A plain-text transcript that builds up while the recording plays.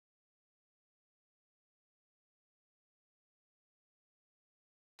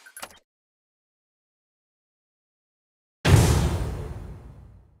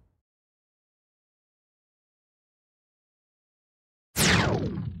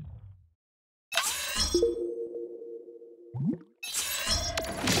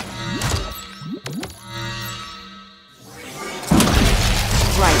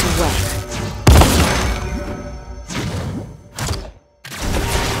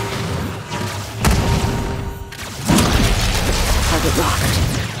Target locked.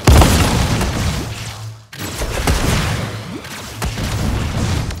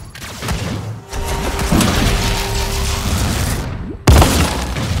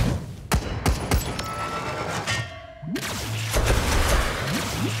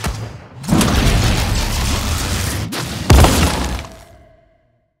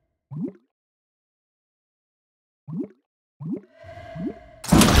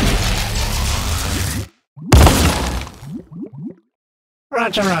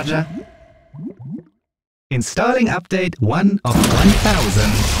 Roger, roger. Installing update 1 of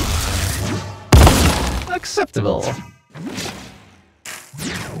 1000. Acceptable.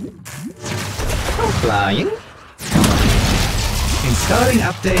 Complying. Installing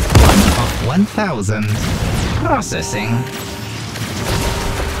update 1 of 1000. Processing.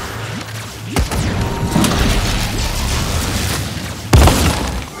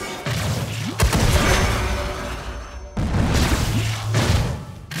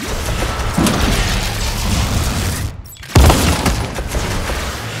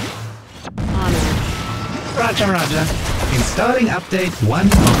 Roger, roger. Installing update 1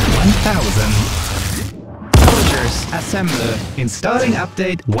 of 1000. Soldiers, assemble. Installing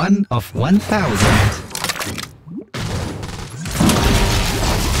update 1 of 1000.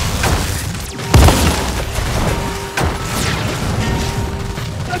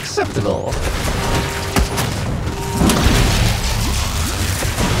 Acceptable.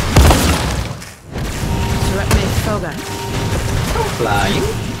 Threat me, Foga. Complying.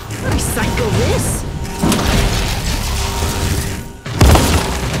 Recycle this.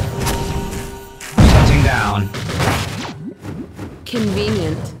 Shutting down.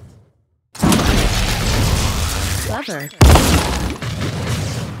 Convenient. Clever.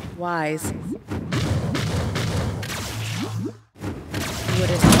 Wise. Would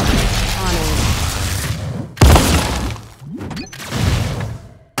it help? Honored.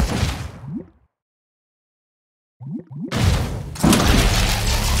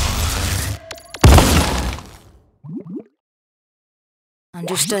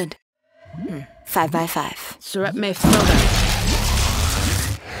 Understood. 5 by 5. Surrep me Foga.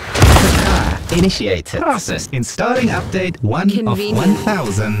 Initiated. Process. Installing update 1 Convenient. of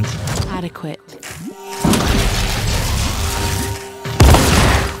 1000. Adequate.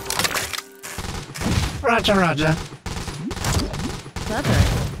 Roger, roger. Clever.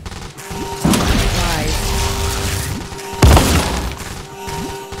 Wise.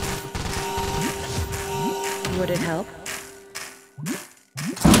 Would it help?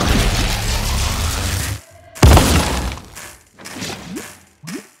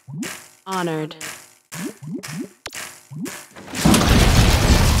 Honored.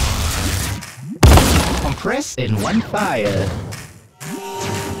 Compress in one file.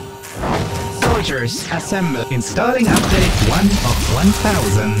 Soldiers, assemble. Installing update 1 of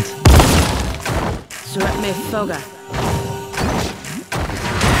 1000. Surrep me Foga.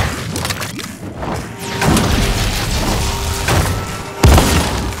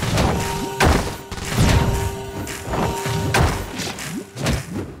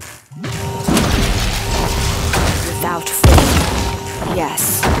 Without fail.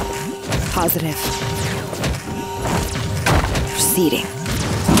 Yes. Positive. Proceeding.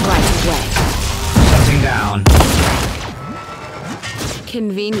 Right away. Shutting down.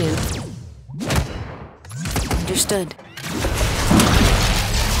 Convenient. Understood.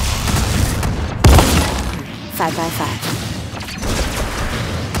 5 by 5.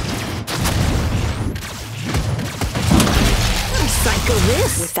 Recycle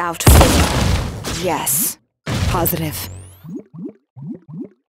this without fail. Yes. Positive.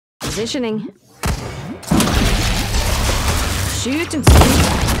 Positioning. Shoot and scoot.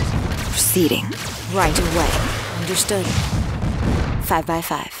 Proceeding. Right away. Understood. 5 by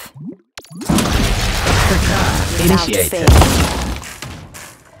 5. Initiated.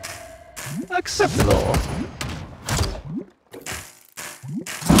 Acceptable.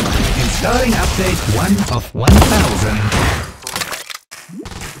 Installing update 1 of 1000.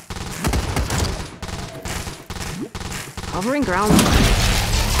 Covering ground.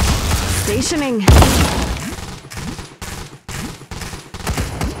 Stationing.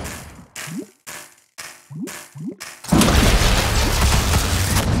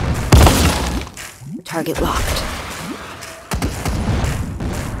 Target locked.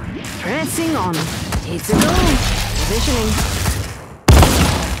 Prancing on. It's a go. Positioning.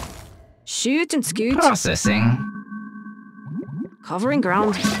 Shoot and scoot. Processing. Covering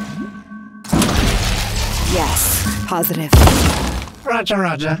ground. Yes. Positive. Roger,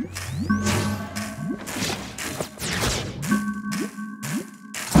 roger.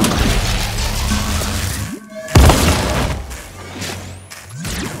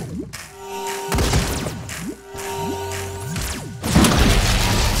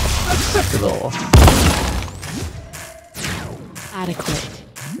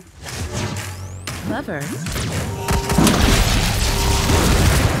 clever.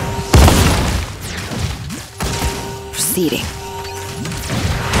 Proceeding.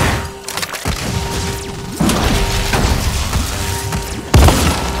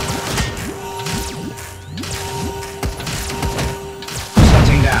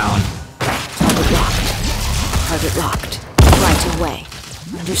 Shutting down. Target locked. Target locked. Right away.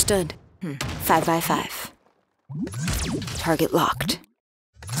 Understood. 5 by 5. Target locked.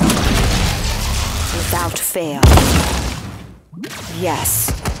 Without fail.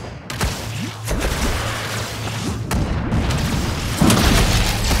 Yes.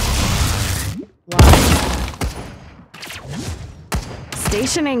 Why?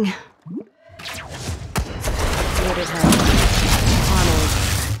 Stationing. Ordered her. Honored.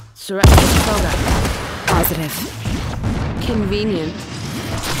 Surrender program. Positive. Convenient.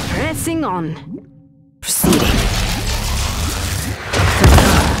 Pressing on. Proceeding.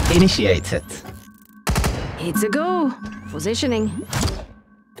 Initiated. It's a go. Positioning.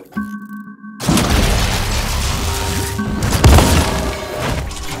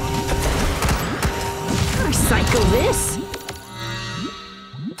 Recycle this.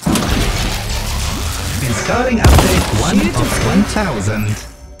 Installing update 1 of 1000.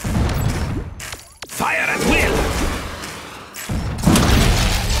 Fire at will!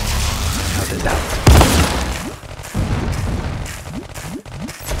 Without a doubt.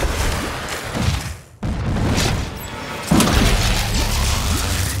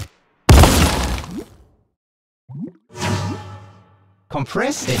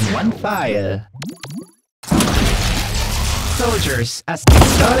 Compressed in one file. Soldiers, as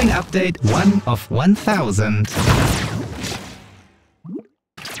installing update 1 of 1000.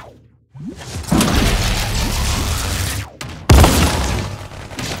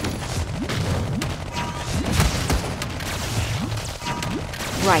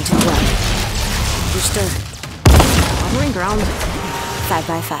 Right away. Understood. Hovering ground. 5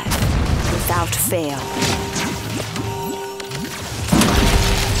 by 5. Without fail.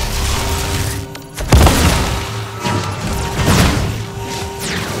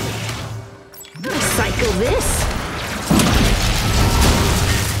 Recycle this.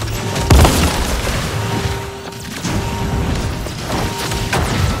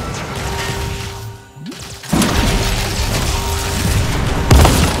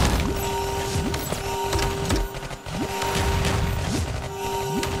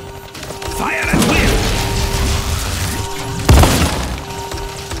 Fire at will!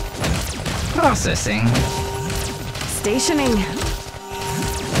 Processing. Stationing.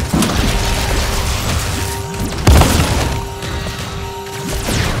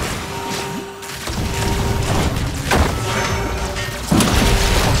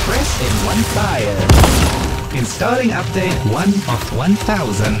 Compressed in one file. Installing update 1 of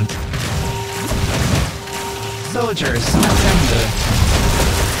 1000. Soldiers, assemble.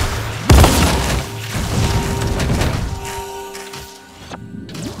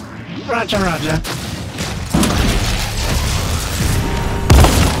 Roger, roger.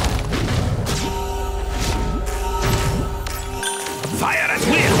 Fire at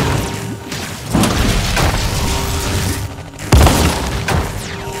will!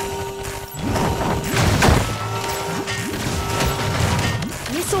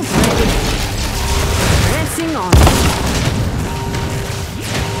 Missiles ready. Pressing on.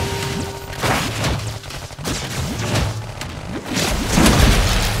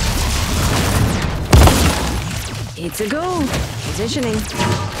 It's a go. Positioning.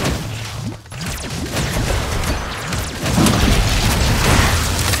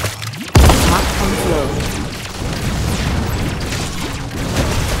 Lock and flow.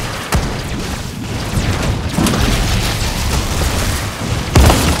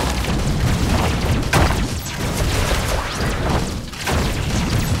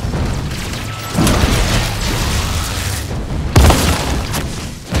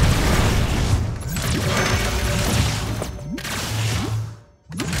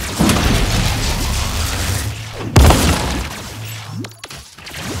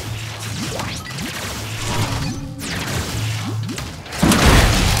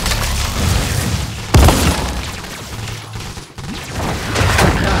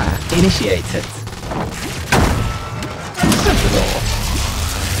 Initiated. Acceptable.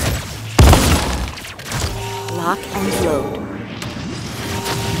 Lock and load.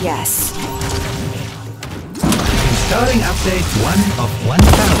 Yes. Installing update 1 of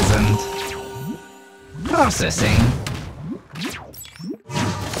 1000. Processing.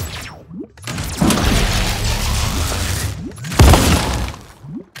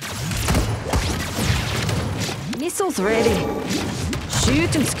 Missiles ready.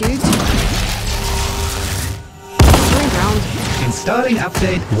 Shoot and scoot. Installing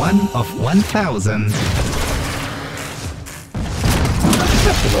update 1 of 1000.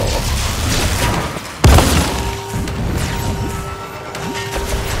 Acceptable.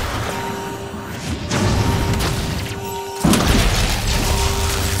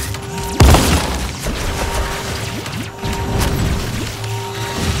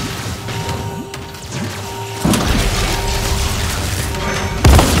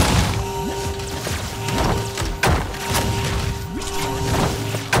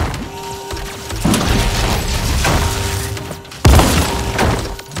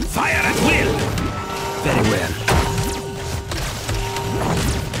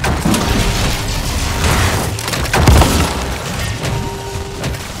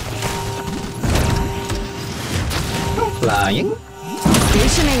 Flying.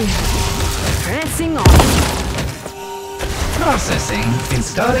 Stationing. Pressing on. Processing.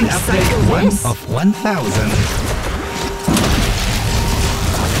 Installing update 1 of 1000.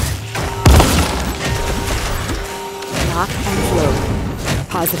 Lock and flow.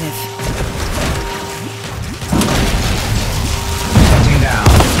 Positive. Touching down.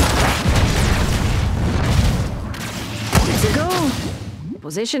 Good to go.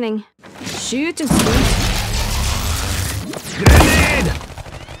 Positioning. Shoot and scoot. Grenade!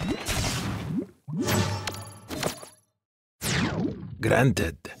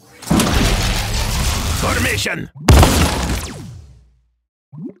 Granted. Formation!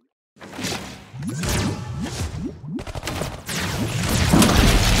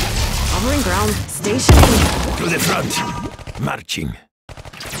 Covering ground. Stationing. To the front. Marching.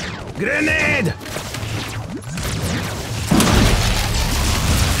 Grenade!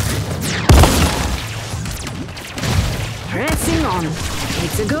 Pressing on.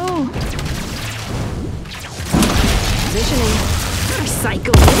 Need to go. Positioning.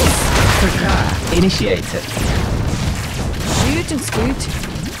 Recycle this. Initiated. Shoot and scoot.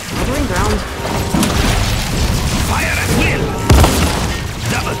 Covering ground. Fire at will!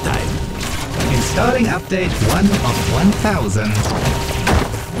 Double time. Installing update 1 of 1000.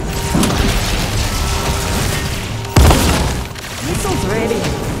 Missiles ready.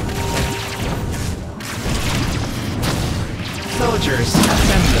 Soldiers,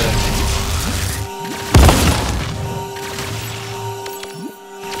 assemble.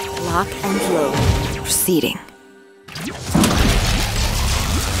 Lock and flow. Proceeding.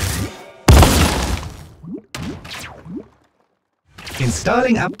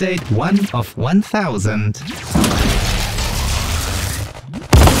 Installing update 1 of 1000.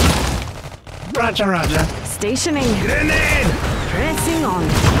 Roger, roger. Stationing. Grenade! Pressing on.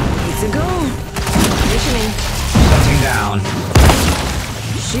 Need to go. Positioning. Touching down.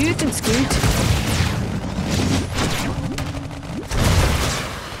 Shoot and scoot.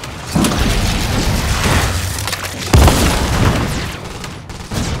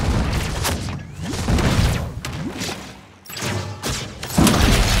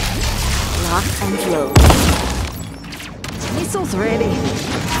 Lock and flow. Missiles ready.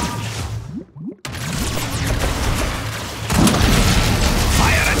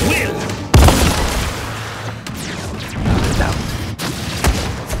 Fire at will! Down.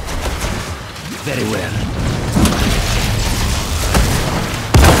 Very well.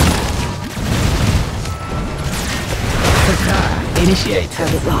 Initiate.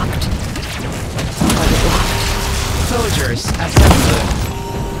 Target locked. Target locked. Soldiers, assemble.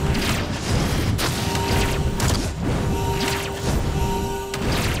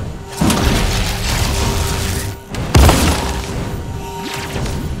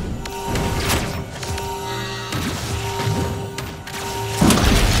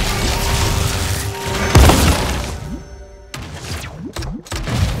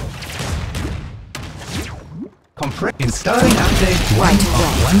 Installing update 1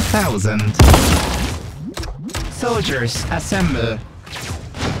 of 1000. Soldiers, assemble.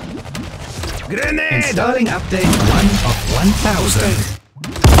 Grenade! Installing update 1 of 1000.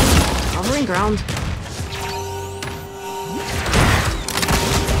 Covering ground.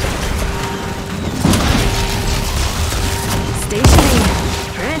 Stationing.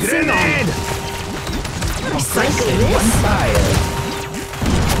 Pressing Grenade! on. Recycle In one this. fire.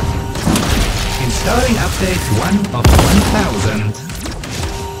 Installing update 1 of 1000.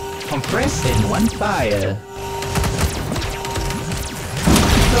 Compressed in one fire.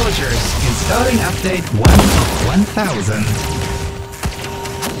 Soldiers, installing update 1 of 1000.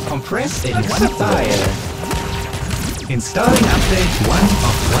 Compressed in one fire. Installing update 1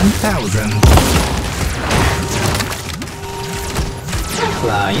 of 1000.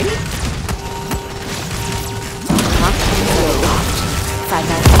 Flying. Lock and flow locked.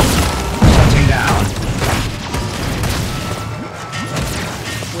 5 out. Touching down.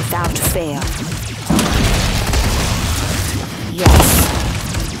 fail. Yes.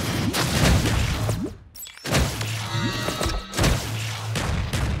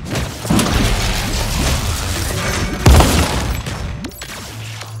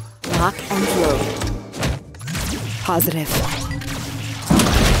 Lock and load. Positive.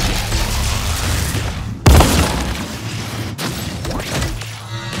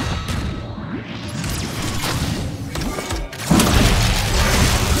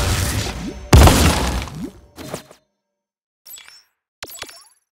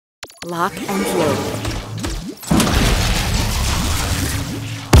 Lock and load.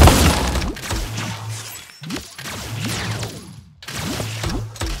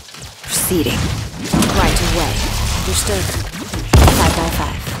 Proceeding. Right away. Understood. 5 by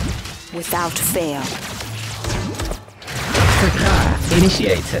 5. Without fail. Prepare.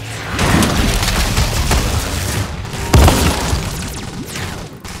 Initiated.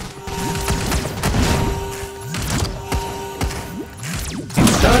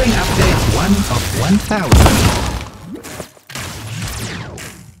 Installing update 1 of 1000.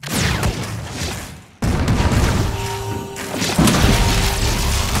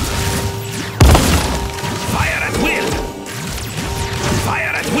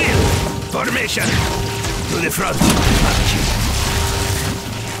 Formation! To the front! Marching!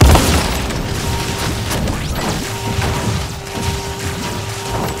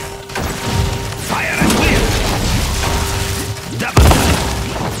 Fire at will! Double time!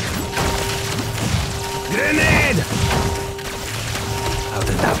 Grenade! Out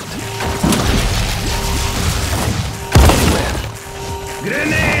and out. Anywhere.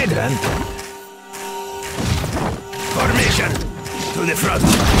 Grenade! Granted. Formation! To the front!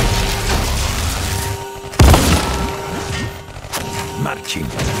 Marching.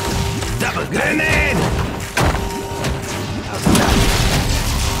 Double grenade! Out and out.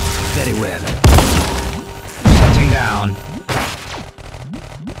 Very well. Shutting down.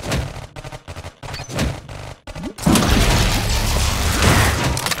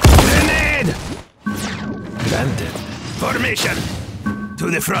 Grenade! Granted. Formation! To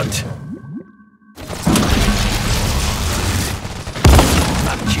the front.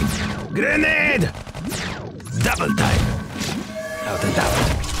 Marching. Grenade! Double time. Out and out.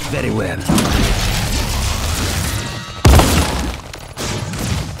 Very well.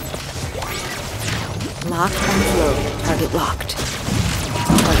 Lock and load. Target locked.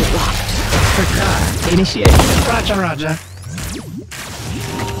 Target locked. Prepare. Initiated. Roger, roger.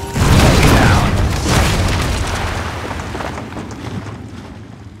 Shutting down.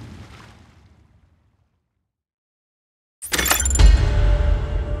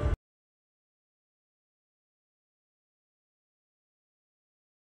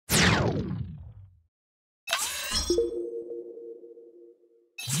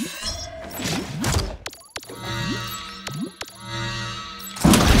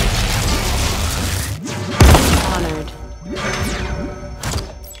 Honored.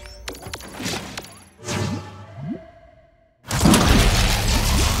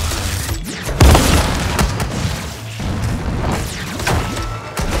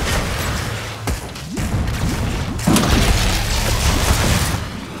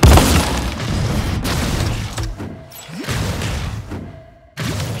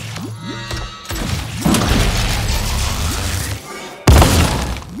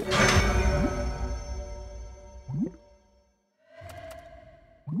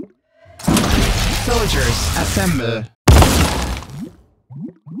 Soldiers, assemble.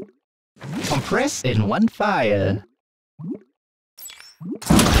 Compress in one file.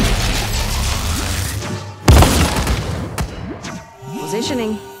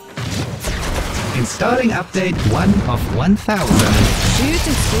 Positioning. Installing update 1 of 1000. Shoot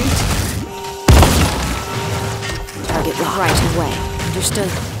and scoot. Target locked. Right away.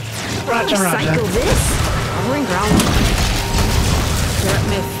 Understood. Roger, Cycle roger. this. Covering ground. Dirt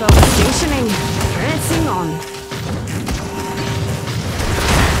me focus stationing. Prancing on.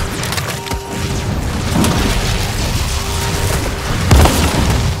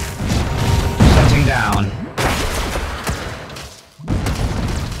 Shutting down.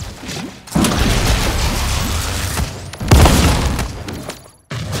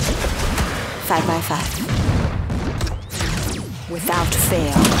 Five by 5. Without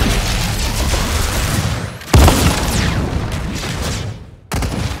fail.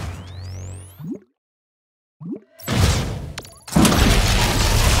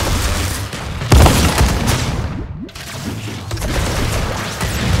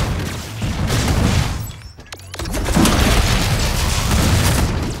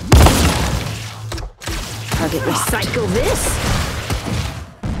 Target locked. Recycle this.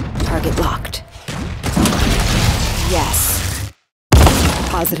 Target Target locked. Yes.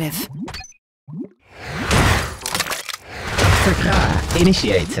 Positive. Prepare.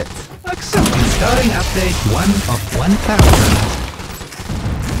 Initiated. Accept. Installing update 1 of 1000.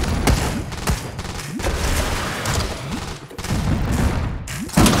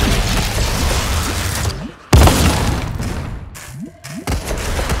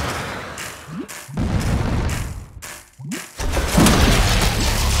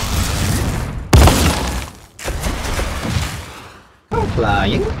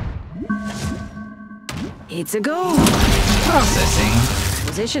 Flying. It's a go. Processing.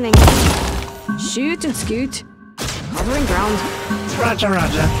 Positioning. Shoot and scoot. Covering ground. Roger,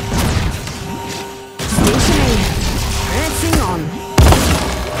 roger. Stationing. Pressing on.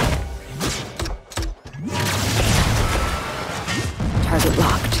 Target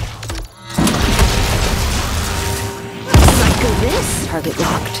locked. Cycle this. Target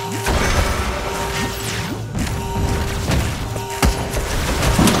locked.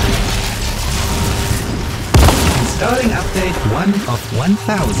 Installing update 1 of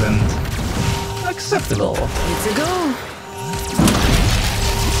 1000. Acceptable. It's a go.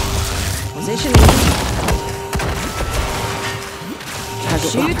 Positioning.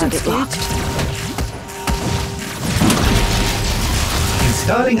 Target Shoot locked. and Target scoot. locked.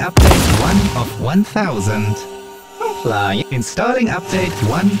 Installing update 1 of 1000. Flying. Installing update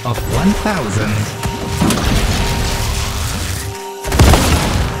 1 of 1000.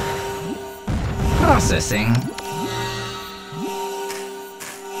 Processing.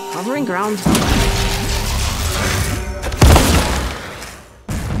 Covering ground.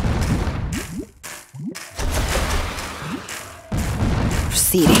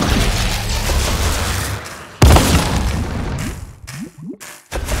 Proceeding.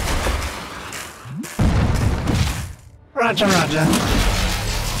 Roger, roger.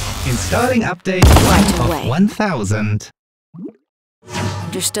 Installing update 1 away. of 1000.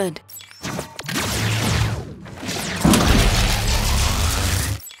 Understood.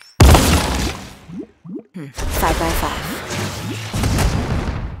 Five by five.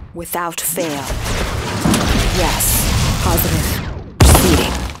 Without fail. Yes. Positive.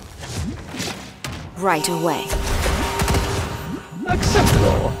 Proceeding. Right away.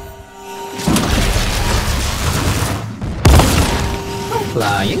 Acceptable.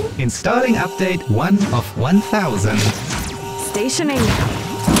 Flying. Installing update 1 of 1000. Stationing.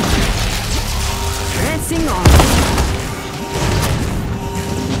 Pressing on.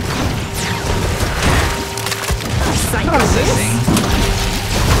 Cycle Processing.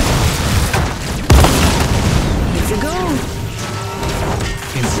 It's a go.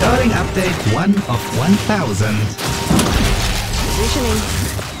 Installing update 1 of 1000. Positioning.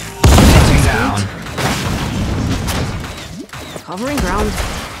 Shutting down. Covering ground.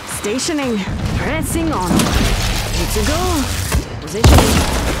 Stationing. Pressing on. It's a go. Positioning.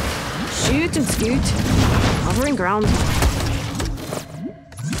 Shoot and scoot. Covering ground.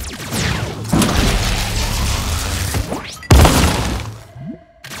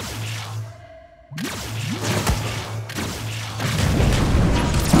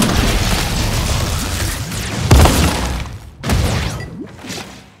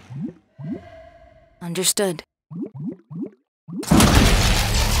 Understood.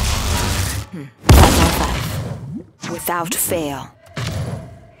 5 by 5. Without fail.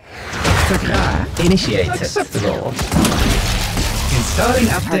 Prepare. Initiated. Acceptable. Installing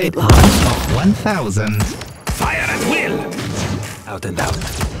update Target 1 locked. of 1000. Fire at will! Out and out.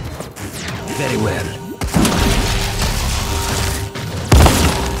 Very well.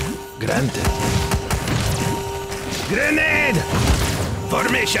 Granted. Grenade!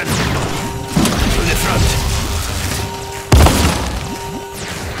 Formation! To the front.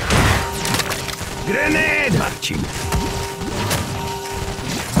 Grenade! Marching.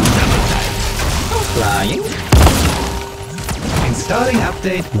 Double time. Flying. Installing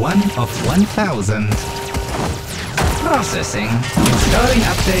update 1 of 1000. Processing. Installing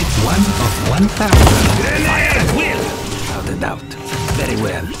update 1 of 1000. Grenade at will! Out and out. Very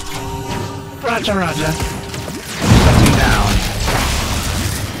well. Roger, roger. Shutting down.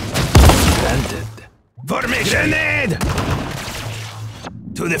 Granted. Formation! Grenade!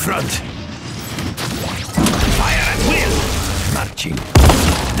 To the front. Fire at will! Marching.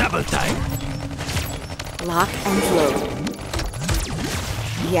 Double time. Lock and load.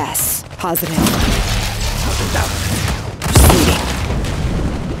 Yes. Positive. Out and out. Proceeding.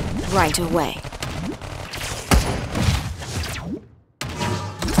 Right away.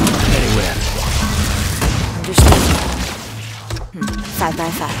 Very well. Understood. 5 by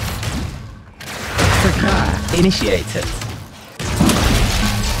 5. Prepare. Initiated.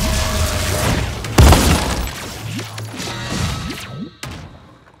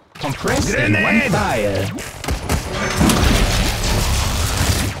 Compressed in one fire.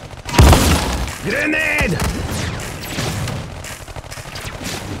 Grenade!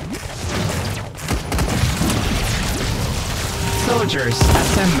 Soldiers,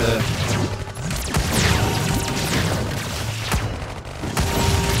 assemble.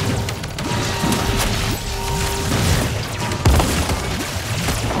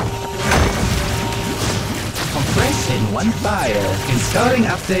 Compress in one fire. Installing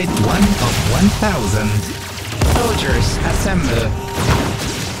update 1 of 1000. Soldiers, assemble.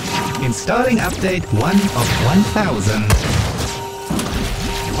 Installing update 1 of 1000.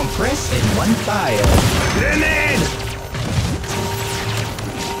 Compress in one fire. Grenade!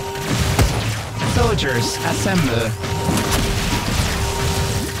 Soldiers, assemble.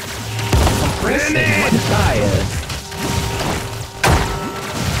 Compress in one fire.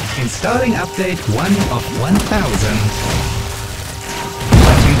 Installing update 1 of 1000.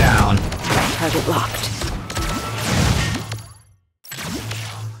 Shutting down. Target locked.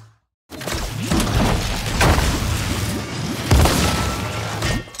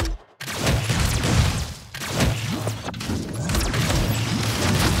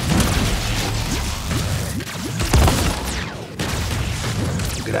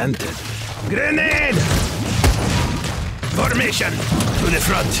 Granted. Grenade! Formation! To the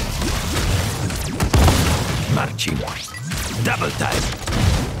front! Marching. Double time!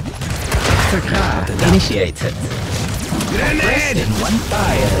 Initiated. Compressed Grenade! in one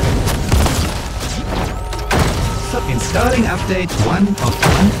fire. Installing update 1 of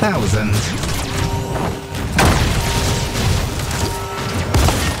 1000.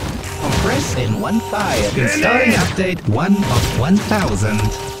 Compress in one fire. Installing update 1 of 1000.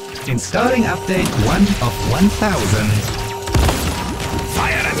 Installing update 1 of 1000.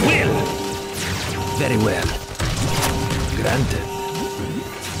 Fire at will! Very well. Granted.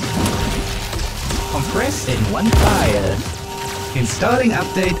 Compress in one fire. Installing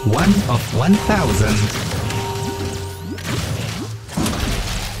update 1 of 1000.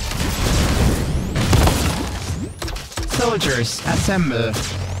 Soldiers, assemble.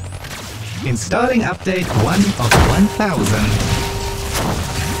 Installing update 1 of 1000.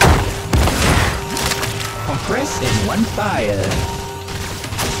 Compress in one fire.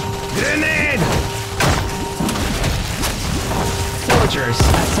 Grenade! Soldiers,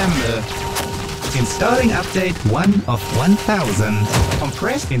 assemble. Installing update 1 of 1000.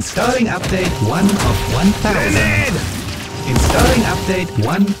 Compress. Installing update 1 of 1000. Grenade! Installing update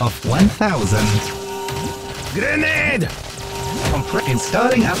 1 of 1000. Grenade!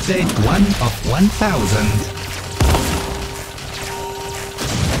 Installing update 1 of 1000.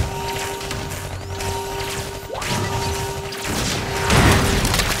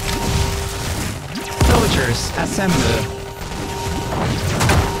 Soldiers, assemble.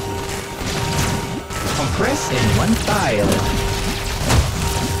 Compress in one fire.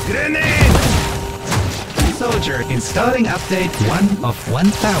 Grenade! Soldier, installing update 1 of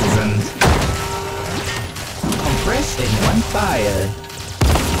 1000. Compress in one fire.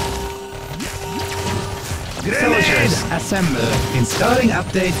 Grenade! Soldiers, assemble. Installing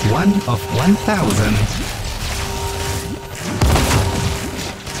update 1 of 1000.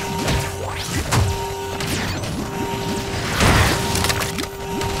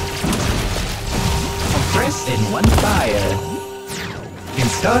 Compress in one fire.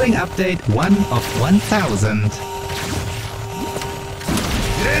 Installing update 1 of 1000.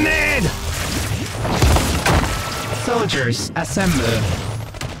 Grenade! Soldiers, assemble.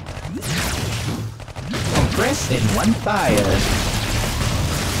 Compress in one fire.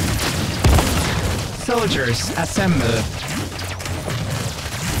 Soldiers, assemble.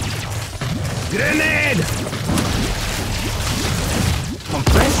 Grenade!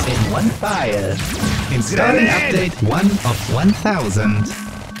 Compress in one fire. Installing Grenade! update 1 of 1000.